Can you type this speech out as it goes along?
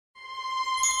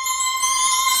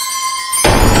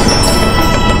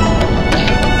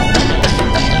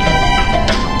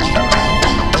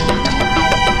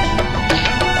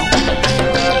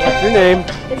name?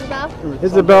 Isabel.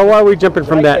 Isabel, why are we jumping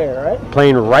from that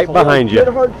plane right behind you?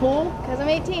 Because I'm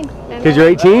 18. Because you're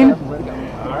 18?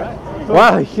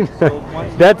 Wow,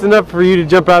 that's enough for you to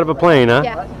jump out of a plane, huh?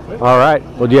 Yeah. All right.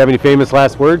 Well, do you have any famous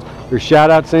last words or shout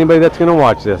outs to anybody that's going to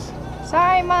watch this?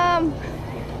 Sorry, Mom.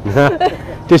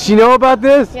 Does she know about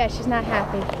this? Yeah, she's not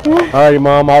happy. Alrighty,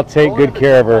 Mom, I'll take good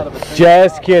care of her.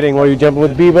 Just kidding. Well, you jumping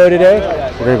with Bebo today?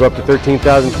 We're going to go up to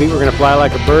 13,000 feet. We're going to fly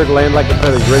like a bird, land like a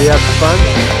feather. You ready to have some fun?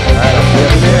 All right, I'll see you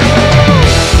up there.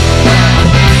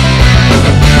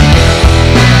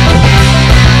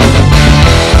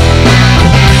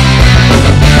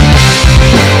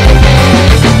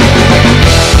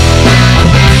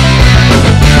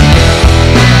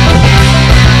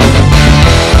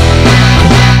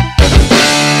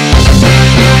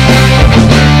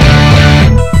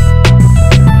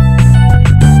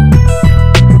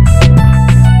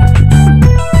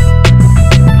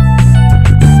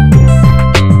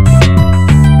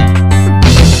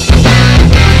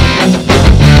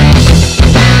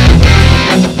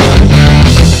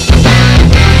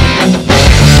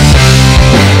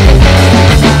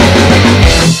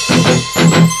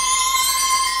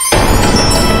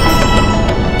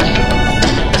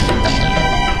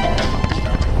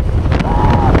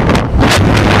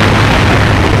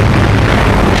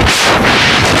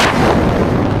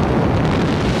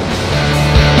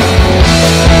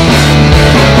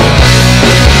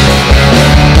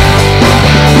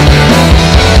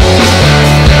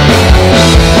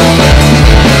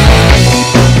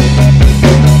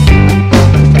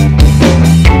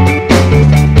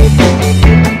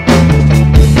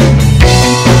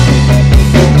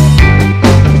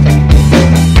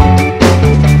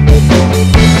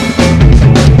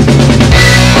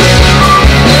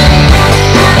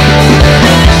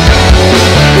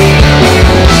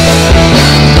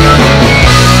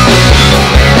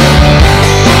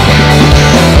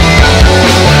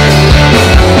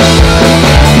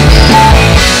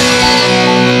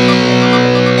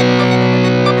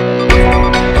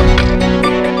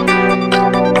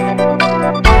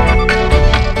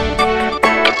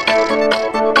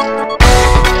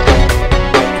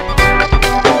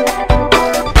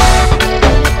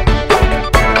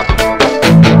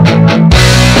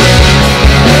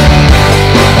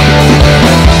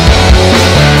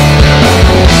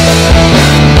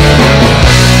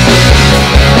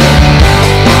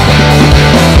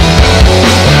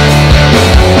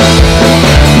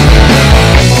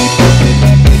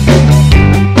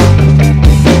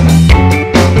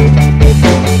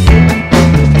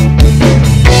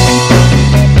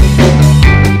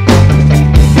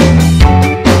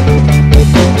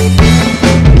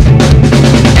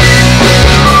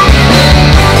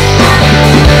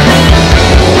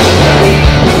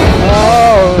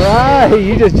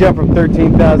 You just jumped from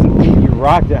 13,000 feet. You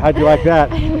rocked it. How'd you like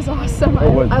that? It was awesome.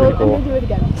 It was pretty cool. I'm going to do it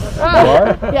again. You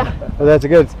are? Yeah. Well, that's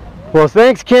good. Well,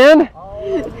 thanks, Ken.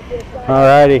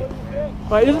 Alrighty.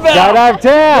 Isabel. Skydive Taft.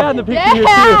 Yeah, and the picture here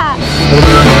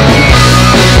too.